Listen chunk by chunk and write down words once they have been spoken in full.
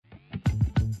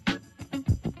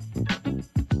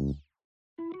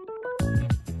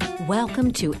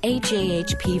Welcome to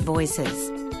AJHP Voices,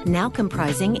 now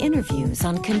comprising interviews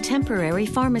on contemporary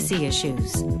pharmacy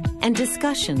issues and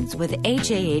discussions with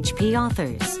AJHP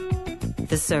authors.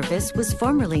 The service was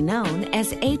formerly known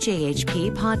as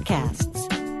AJHP Podcasts.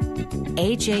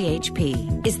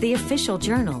 AJHP is the official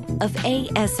journal of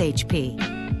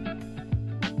ASHP.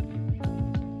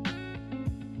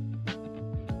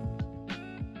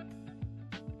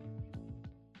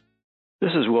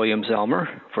 This is William Zellmer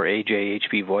for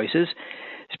AJHP Voices,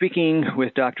 speaking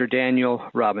with Dr. Daniel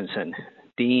Robinson,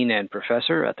 Dean and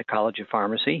Professor at the College of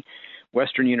Pharmacy,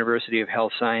 Western University of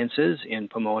Health Sciences in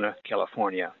Pomona,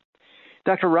 California.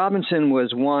 Dr. Robinson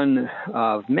was one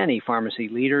of many pharmacy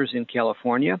leaders in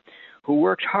California who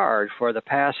worked hard for the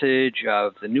passage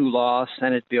of the new law,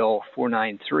 Senate Bill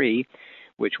 493,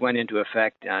 which went into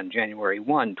effect on January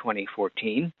 1,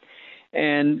 2014.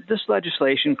 And this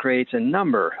legislation creates a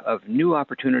number of new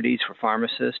opportunities for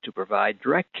pharmacists to provide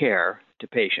direct care to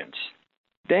patients.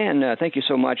 Dan, thank you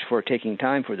so much for taking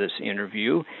time for this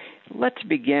interview. Let's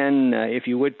begin, if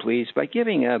you would please, by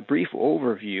giving a brief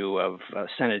overview of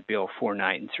Senate Bill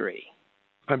 493.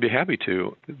 I'd be happy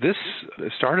to. This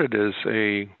started as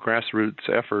a grassroots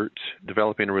effort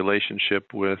developing a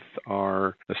relationship with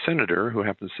our senator, who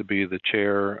happens to be the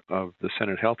chair of the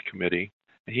Senate Health Committee.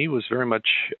 He was very much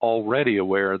already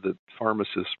aware that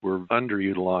pharmacists were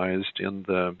underutilized in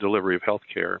the delivery of health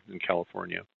care in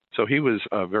California. So he was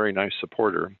a very nice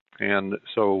supporter. And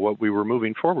so what we were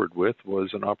moving forward with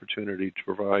was an opportunity to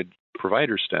provide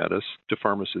provider status to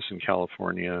pharmacists in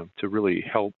California to really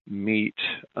help meet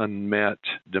unmet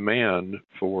demand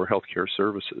for healthcare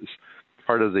services.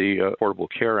 Part of the Affordable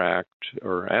Care Act,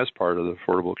 or as part of the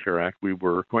Affordable Care Act, we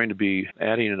were going to be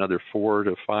adding another 4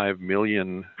 to 5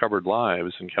 million covered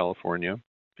lives in California.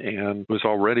 And it was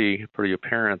already pretty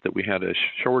apparent that we had a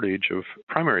shortage of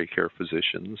primary care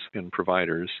physicians and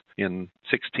providers in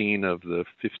 16 of the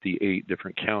 58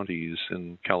 different counties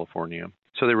in California.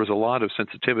 So there was a lot of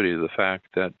sensitivity to the fact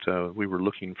that we were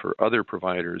looking for other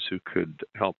providers who could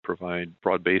help provide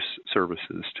broad-based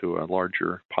services to a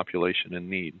larger population in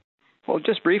need. Well,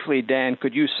 just briefly, Dan,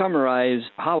 could you summarize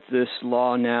how this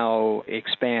law now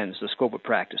expands the scope of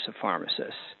practice of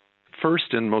pharmacists? First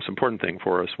and most important thing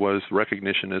for us was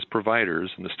recognition as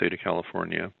providers in the state of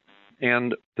California.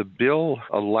 And the bill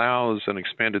allows an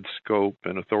expanded scope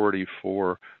and authority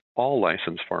for all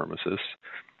licensed pharmacists.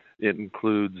 It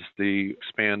includes the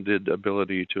expanded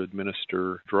ability to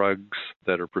administer drugs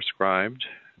that are prescribed.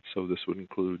 So this would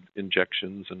include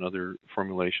injections and other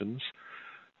formulations.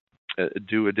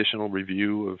 Do additional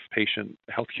review of patient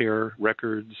healthcare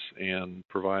records and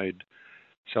provide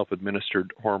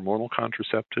self-administered hormonal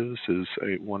contraceptives is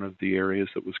one of the areas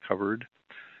that was covered.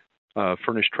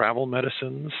 Furnish travel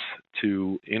medicines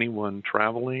to anyone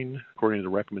traveling according to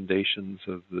the recommendations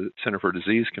of the Center for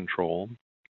Disease Control.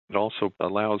 It also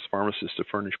allows pharmacists to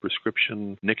furnish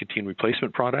prescription nicotine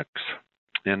replacement products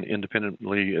and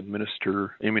independently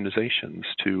administer immunizations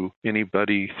to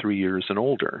anybody 3 years and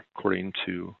older, according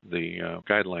to the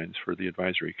guidelines for the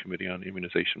Advisory Committee on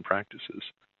Immunization Practices.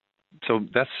 So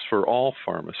that's for all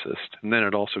pharmacists. And then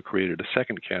it also created a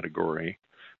second category,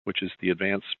 which is the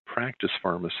advanced practice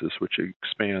pharmacist, which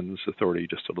expands authority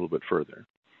just a little bit further.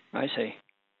 I see.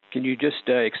 Can you just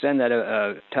extend that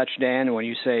a touch, Dan, when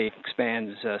you say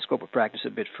expands scope of practice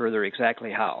a bit further,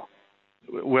 exactly how?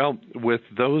 Well, with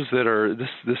those that are,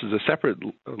 this is a separate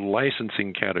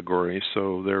licensing category,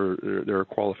 so there are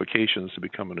qualifications to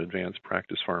become an advanced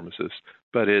practice pharmacist,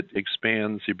 but it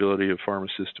expands the ability of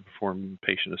pharmacists to perform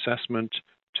patient assessment,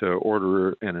 to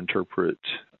order and interpret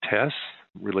tests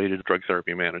related to drug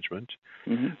therapy management,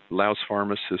 allows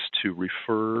pharmacists to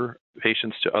refer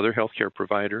patients to other healthcare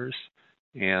providers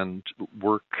and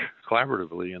work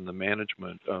collaboratively in the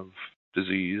management of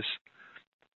disease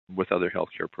with other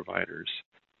healthcare providers.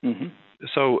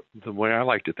 So the way I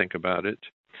like to think about it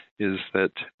is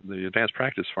that the advanced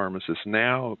practice pharmacist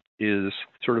now is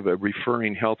sort of a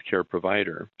referring healthcare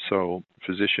provider. So a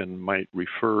physician might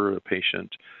refer a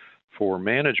patient for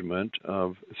management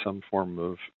of some form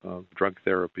of drug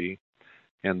therapy,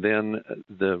 and then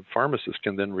the pharmacist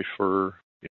can then refer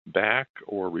back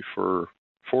or refer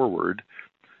forward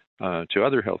to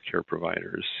other healthcare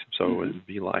providers. So it'd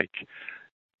be like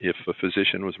if a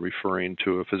physician was referring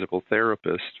to a physical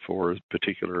therapist for a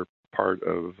particular part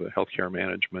of healthcare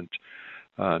management,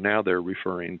 now they're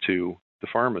referring to the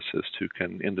pharmacist who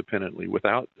can independently,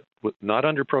 not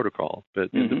under protocol, but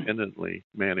independently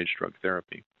manage drug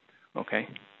therapy. Okay.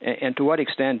 And to what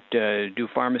extent do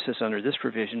pharmacists under this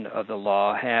provision of the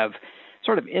law have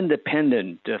sort of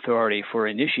independent authority for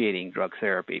initiating drug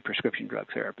therapy, prescription drug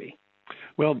therapy?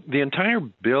 Well, the entire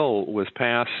bill was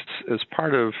passed as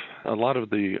part of a lot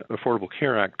of the Affordable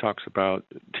Care Act talks about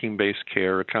team-based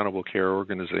care, accountable care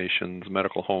organizations,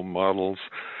 medical home models.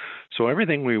 So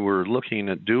everything we were looking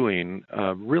at doing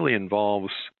really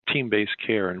involves team-based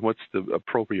care and what's the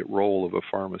appropriate role of a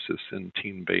pharmacist in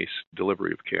team-based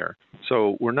delivery of care.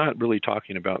 So we're not really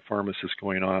talking about pharmacists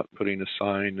going out, putting a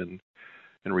sign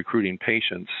and recruiting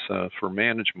patients for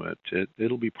management.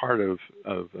 It'll be part of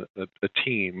a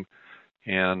team,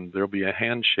 and there'll be a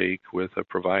handshake with a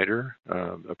provider,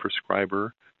 a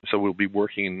prescriber. So we'll be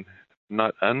working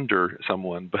not under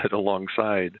someone, but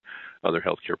alongside other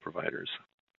healthcare providers.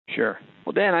 Sure.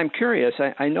 Well, Dan, I'm curious.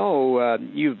 I know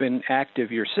you've been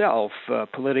active yourself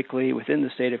politically within the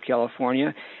state of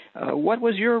California. What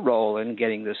was your role in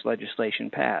getting this legislation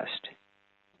passed?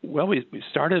 Well, we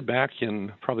started back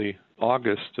in probably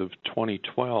August of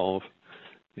 2012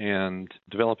 and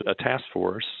developed a task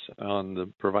force on the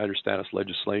provider status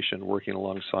legislation working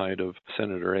alongside of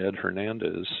Senator Ed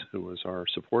Hernandez, who was our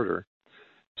supporter.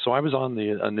 So I was on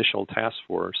the initial task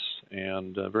force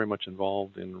and very much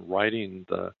involved in writing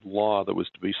the law that was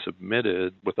to be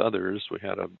submitted with others. We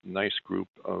had a nice group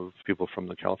of people from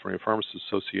the California Pharmacists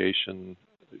Association,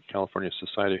 the California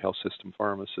Society of Health System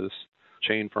Pharmacists,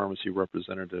 chain pharmacy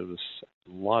representatives.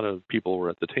 A lot of people were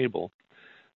at the table.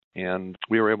 And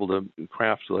we were able to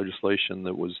craft legislation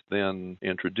that was then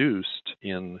introduced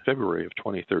in February of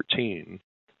 2013.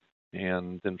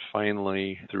 And then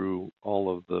finally, through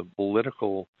all of the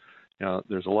political,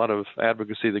 there's a lot of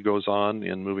advocacy that goes on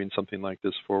in moving something like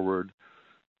this forward,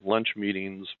 lunch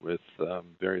meetings with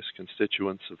various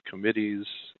constituents of committees,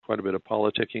 quite a bit of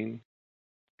politicking,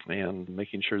 and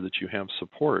making sure that you have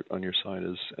support on your side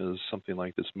as something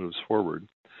like this moves forward.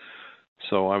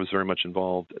 So I was very much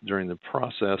involved during the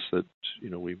process that,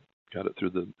 we got it through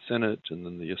the Senate and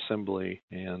then the Assembly,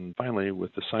 and finally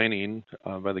with the signing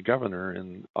by the governor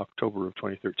in October of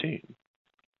 2013.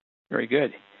 Very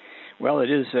good. Well,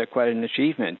 it is quite an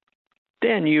achievement.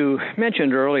 Dan, you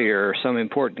mentioned earlier some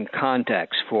important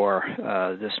context for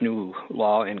this new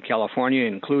law in California,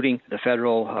 including the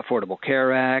Federal Affordable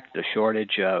Care Act, the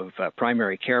shortage of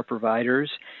primary care providers.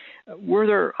 Were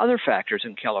there other factors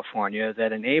in California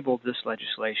that enabled this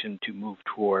legislation to move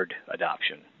toward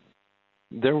adoption?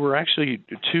 There were actually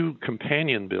two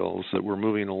companion bills that were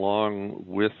moving along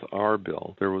with our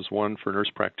bill. There was one for nurse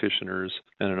practitioners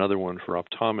and another one for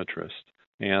optometrists.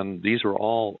 And these were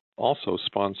all also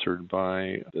sponsored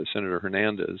by Senator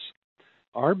Hernandez.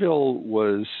 Our bill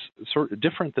was sort of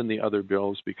different than the other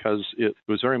bills because it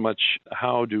was very much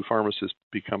how do pharmacists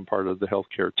become part of the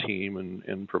healthcare team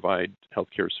and provide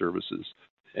healthcare services.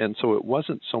 And so it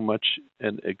wasn't so much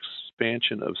an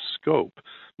expansion of scope.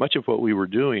 Much of what we were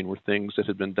doing were things that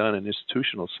had been done in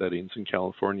institutional settings in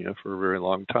California for a very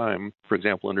long time, for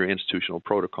example, under institutional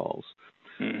protocols.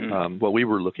 Mm-hmm. What we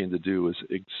were looking to do is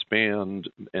expand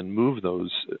and move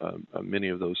those many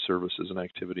of those services and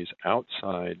activities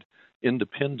outside,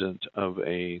 independent of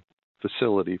a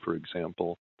facility, for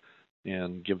example,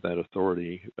 and give that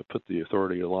authority, put the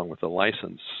authority along with the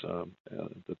license that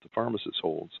the pharmacist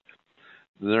holds.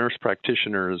 The nurse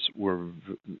practitioners were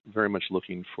very much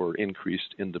looking for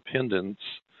increased independence,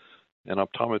 and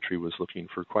optometry was looking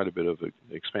for quite a bit of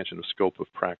expansion of scope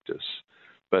of practice.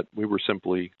 But we were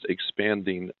simply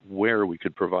expanding where we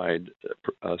could provide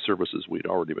services we'd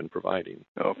already been providing.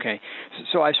 Okay.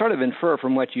 So I sort of infer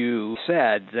from what you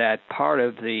said that part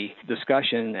of the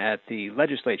discussion at the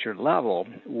legislature level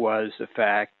was the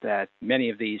fact that many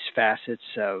of these facets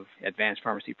of advanced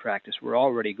pharmacy practice were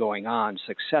already going on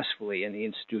successfully in the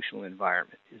institutional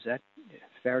environment. Is that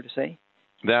fair to say?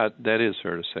 That is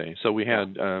fair to say. So we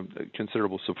had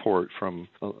considerable support from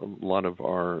a lot of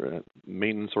our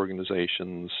maintenance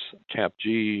organizations,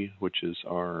 CAPG, which is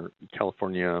our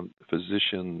California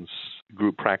Physicians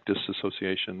Group Practice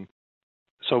Association.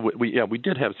 So we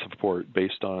did have support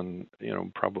based on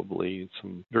probably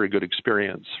some very good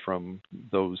experience from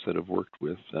those that have worked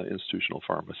with institutional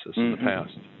pharmacists in the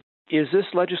past. Is this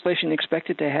legislation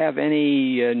expected to have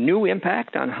any new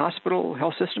impact on hospital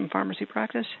health system pharmacy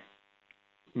practice?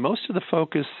 Most of the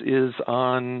focus is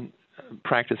on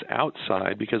practice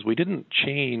outside because we didn't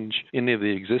change any of the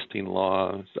existing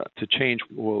laws to change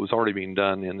what was already being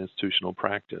done in institutional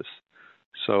practice.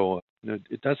 So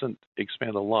it doesn't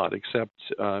expand a lot, except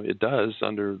it does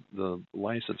under the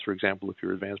license. For example, if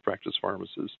you're an advanced practice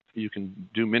pharmacist, you can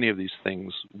do many of these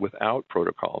things without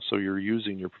protocol. So you're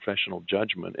using your professional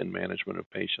judgment in management of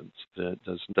patients. That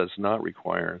does not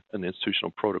require an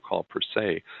institutional protocol per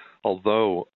se,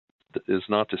 although is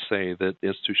not to say that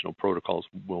institutional protocols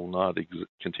will not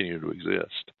continue to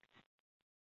exist.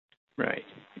 Right.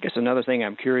 I guess another thing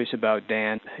I'm curious about,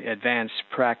 Dan, advanced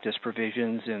practice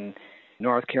provisions in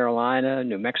North Carolina,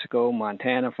 New Mexico,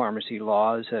 Montana. Pharmacy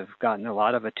laws have gotten a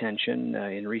lot of attention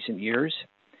in recent years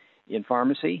in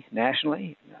pharmacy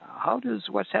nationally. How does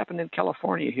what's happened in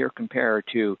California here compare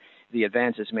to the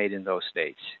advances made in those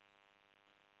states?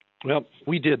 Well,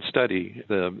 we did study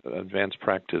the advanced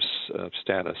practice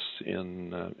status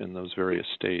in those various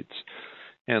states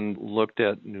and looked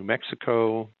at New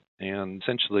Mexico, and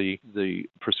essentially the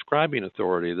prescribing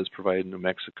authority that's provided in New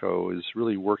Mexico is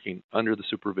really working under the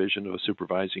supervision of a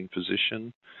supervising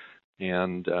physician,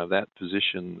 and that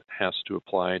physician has to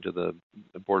apply to the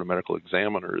Board of Medical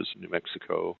Examiners in New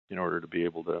Mexico in order to be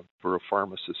able for a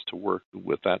pharmacist to work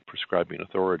with that prescribing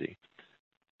authority.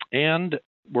 And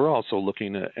we're also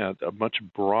looking at a much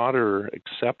broader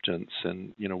acceptance,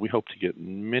 and we hope to get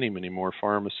many, many more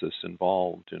pharmacists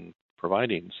involved in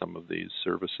providing some of these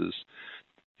services.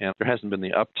 And there hasn't been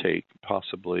the uptake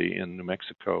possibly in New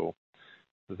Mexico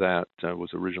that was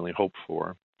originally hoped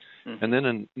for. Mm-hmm. And then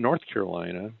in North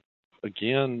Carolina,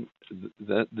 again,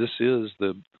 this is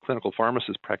the clinical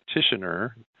pharmacist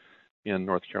practitioner in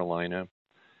North Carolina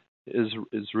is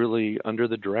really under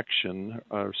the direction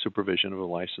or supervision of a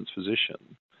licensed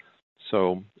physician.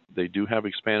 So they do have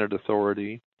expanded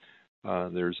authority.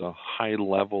 There's a high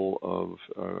level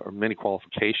of many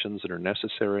qualifications that are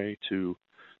necessary to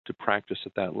practice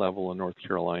at that level in North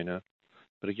Carolina.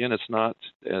 But again, it's not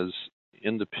as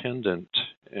independent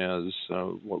as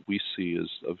what we see is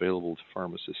available to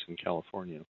pharmacists in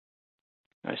California.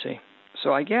 I see.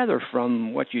 So I gather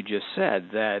from what you just said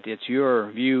that it's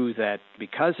your view that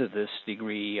because of this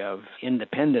degree of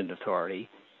independent authority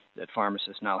that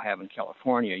pharmacists now have in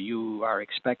California, you are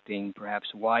expecting perhaps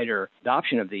wider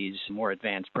adoption of these more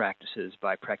advanced practices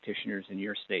by practitioners in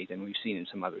your state than we've seen in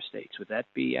some other states. Would that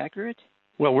be accurate?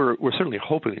 Well, we're certainly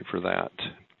hoping for that.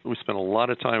 We spent a lot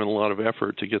of time and a lot of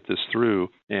effort to get this through,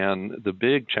 and the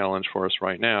big challenge for us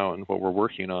right now and what we're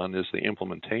working on is the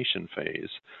implementation phase.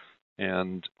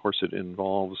 And of course, it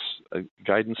involves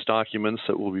guidance documents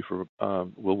that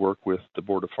we'll work with the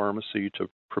Board of Pharmacy to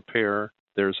prepare.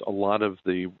 There's a lot of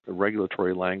the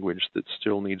regulatory language that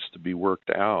still needs to be worked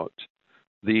out.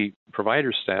 The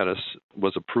provider status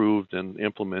was approved and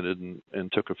implemented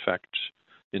and took effect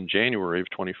in January of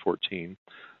 2014.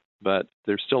 But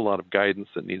there's still a lot of guidance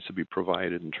that needs to be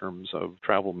provided in terms of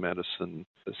travel medicine,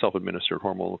 self-administered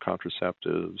hormonal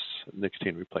contraceptives,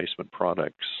 nicotine replacement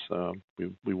products.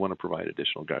 We want to provide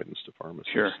additional guidance to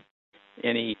pharmacists. Sure.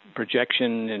 Any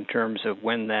projection in terms of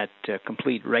when that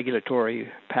complete regulatory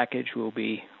package will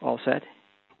be all set?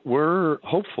 We're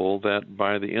hopeful that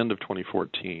by the end of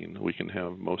 2014, we can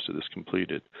have most of this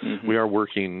completed. Mm-hmm. We are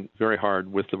working very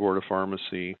hard with the Board of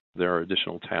Pharmacy. There are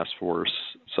additional task force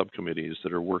subcommittees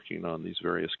that are working on these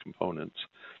various components,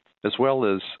 as well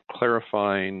as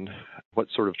clarifying what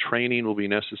sort of training will be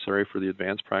necessary for the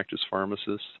advanced practice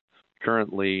pharmacists.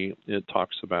 Currently, it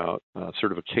talks about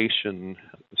certification,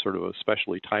 sort of a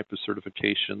specialty type of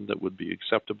certification that would be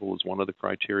acceptable as one of the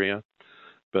criteria,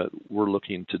 but we're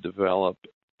looking to develop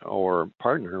or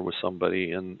partner with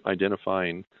somebody in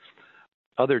identifying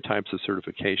other types of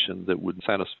certification that would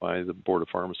satisfy the Board of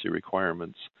Pharmacy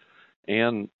requirements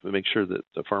and make sure that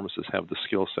the pharmacists have the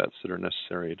skill sets that are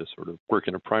necessary to sort of work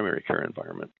in a primary care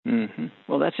environment. Mm-hmm.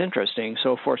 Well, that's interesting.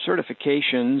 So for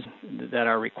certifications that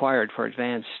are required for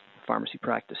advanced pharmacy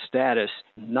practice status,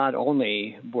 not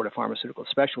only Board of Pharmaceutical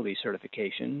Specialty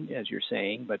certification, as you're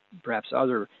saying, but perhaps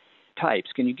other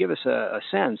types. Can you give us a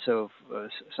sense of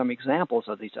some examples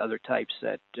of these other types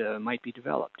that might be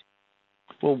developed?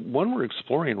 Well, one we're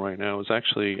exploring right now is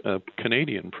actually a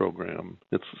Canadian program.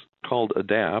 It's called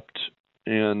ADAPT,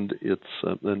 and it's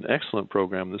an excellent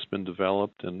program that's been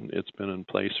developed, and it's been in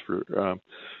place for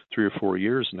 3 or 4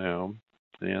 years now.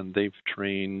 And they've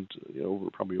trained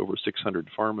probably over 600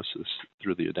 pharmacists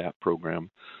through the ADAPT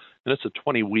program. And it's a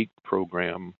 20-week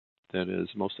program that is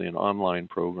mostly an online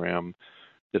program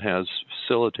that has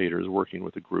facilitators working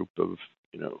with a group of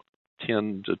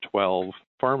 10 to 12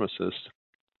 pharmacists,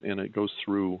 and it goes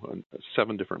through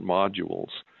 7 different modules.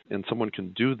 And someone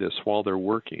can do this while they're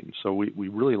working. So we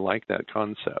really like that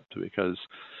concept, because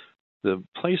the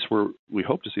place where we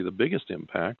hope to see the biggest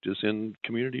impact is in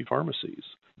community pharmacies.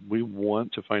 We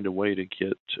want to find a way to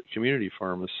get community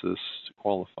pharmacists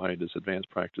qualified as advanced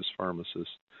practice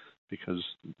pharmacists, because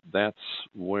that's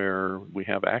where we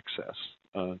have access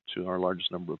to our largest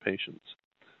number of patients.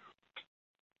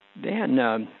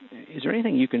 Dan, is there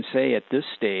anything you can say at this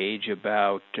stage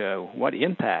about what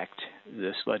impact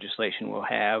this legislation will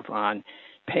have on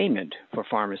payment for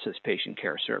pharmacist patient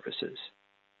care services?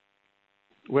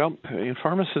 Well,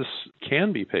 pharmacists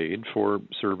can be paid for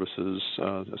services.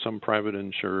 Some private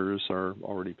insurers are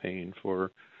already paying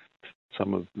for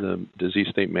some of the disease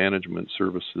state management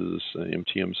services,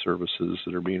 MTM services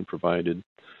that are being provided.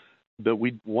 But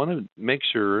we want to make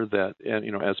sure that,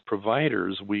 as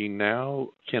providers, we now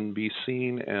can be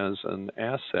seen as an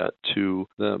asset to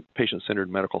the patient-centered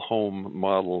medical home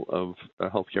model of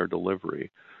healthcare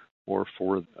delivery, or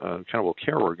for accountable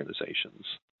care organizations.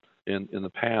 In the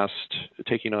past,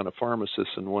 taking on a pharmacist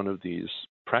in one of these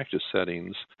practice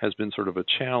settings has been sort of a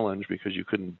challenge because you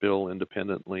couldn't bill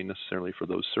independently necessarily for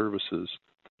those services.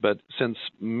 But since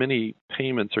many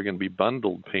payments are going to be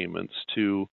bundled payments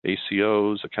to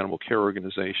ACOs, accountable care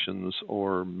organizations,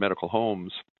 or medical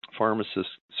homes,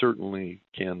 pharmacists certainly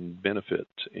can benefit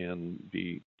and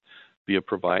be a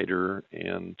provider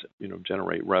and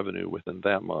generate revenue within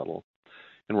that model.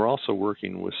 And we're also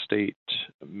working with state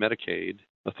Medicaid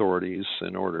authorities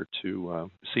in order to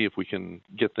see if we can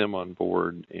get them on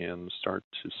board and start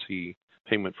to see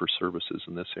payment for services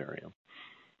in this area.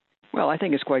 Well, I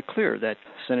think it's quite clear that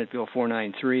Senate Bill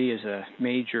 493 is a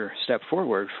major step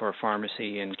forward for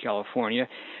pharmacy in California.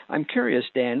 I'm curious,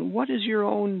 Dan, what is your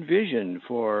own vision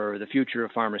for the future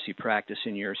of pharmacy practice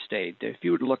in your state? If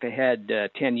you were to look ahead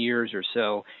 10 years or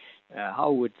so,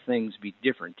 how would things be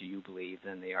different, do you believe,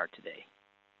 than they are today?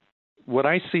 What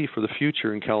I see for the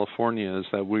future in California is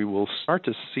that we will start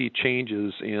to see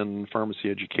changes in pharmacy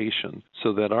education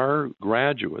so that our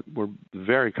we're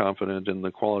very confident in the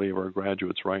quality of our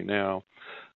graduates right now,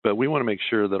 but we want to make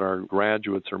sure that our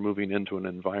graduates are moving into an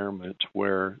environment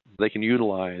where they can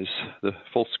utilize the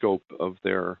full scope of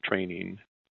their training.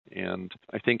 And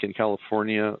I think in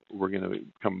California, we're going to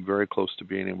come very close to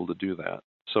being able to do that.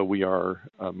 So we are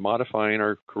modifying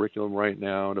our curriculum right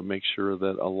now to make sure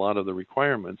that a lot of the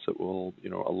requirements that will,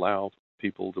 allow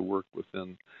people to work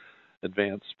within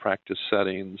advanced practice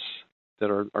settings, that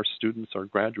our students, our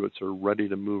graduates, are ready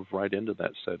to move right into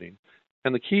that setting.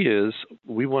 And the key is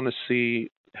we want to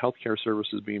see healthcare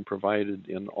services being provided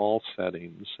in all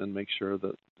settings and make sure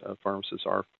that pharmacists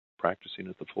are practicing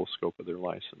at the full scope of their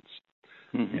license.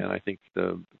 Mm-hmm. And I think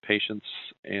the patients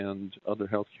and other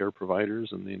healthcare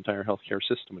providers and the entire healthcare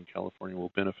system in California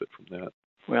will benefit from that.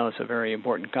 Well, it's a very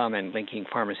important comment, linking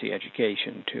pharmacy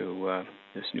education to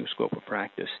this new scope of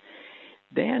practice.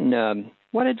 Dan,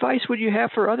 what advice would you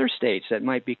have for other states that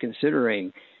might be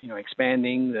considering,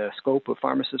 expanding the scope of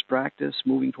pharmacist practice,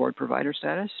 moving toward provider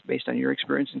status, based on your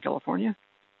experience in California?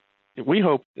 We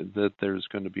hope that there's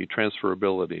going to be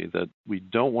transferability, that we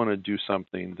don't want to do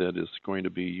something that is going to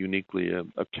be uniquely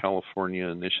a California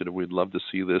initiative. We'd love to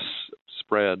see this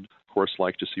spread. Of course,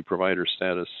 like to see provider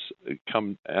status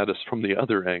come at us from the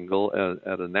other angle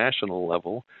at a national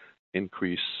level,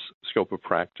 increase scope of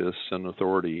practice and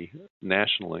authority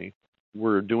nationally.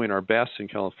 We're doing our best in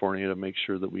California to make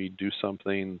sure that we do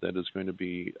something that is going to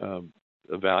be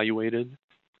evaluated,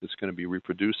 it's going to be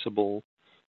reproducible,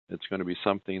 it's going to be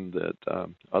something that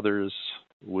others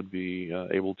would be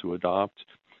able to adopt.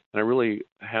 And I really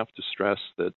have to stress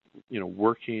that,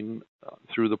 working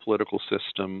through the political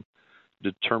system,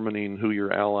 determining who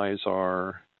your allies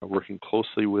are, working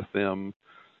closely with them.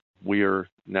 We are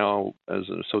now, as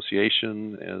an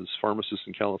association, as pharmacists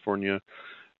in California,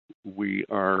 we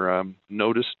are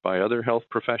noticed by other health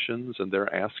professions, and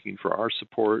they're asking for our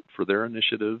support for their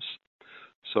initiatives.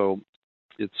 So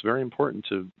it's very important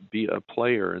to be a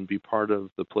player and be part of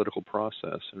the political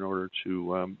process in order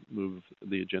to move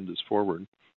the agendas forward.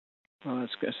 Well,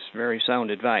 that's very sound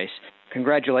advice.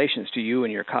 Congratulations to you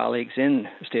and your colleagues in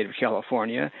the state of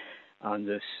California on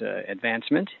this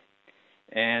advancement.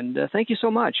 And thank you so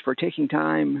much for taking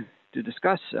time to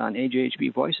discuss on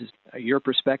AJHP Voices your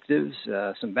perspectives,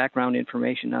 some background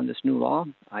information on this new law.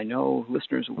 I know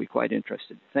listeners will be quite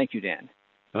interested. Thank you, Dan.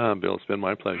 Bill, it's been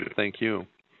my pleasure. Thank you.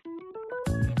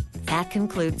 That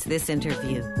concludes this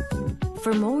interview.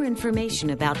 For more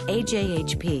information about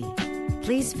AJHP,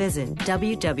 please visit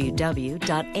www.ajhp.org.